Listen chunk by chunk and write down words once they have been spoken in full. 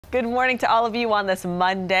Good morning to all of you on this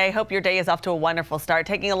Monday. Hope your day is off to a wonderful start.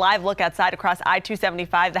 Taking a live look outside across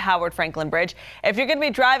I-275, the Howard Frankland Bridge. If you're going to be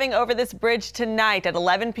driving over this bridge tonight at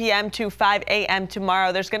 11 p.m. to 5 a.m.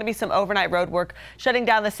 tomorrow, there's going to be some overnight road work shutting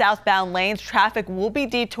down the southbound lanes. Traffic will be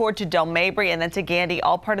detoured to Dale Mabry and then to Gandy,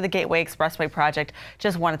 all part of the Gateway Expressway project.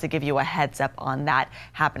 Just wanted to give you a heads up on that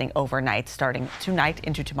happening overnight, starting tonight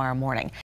into tomorrow morning.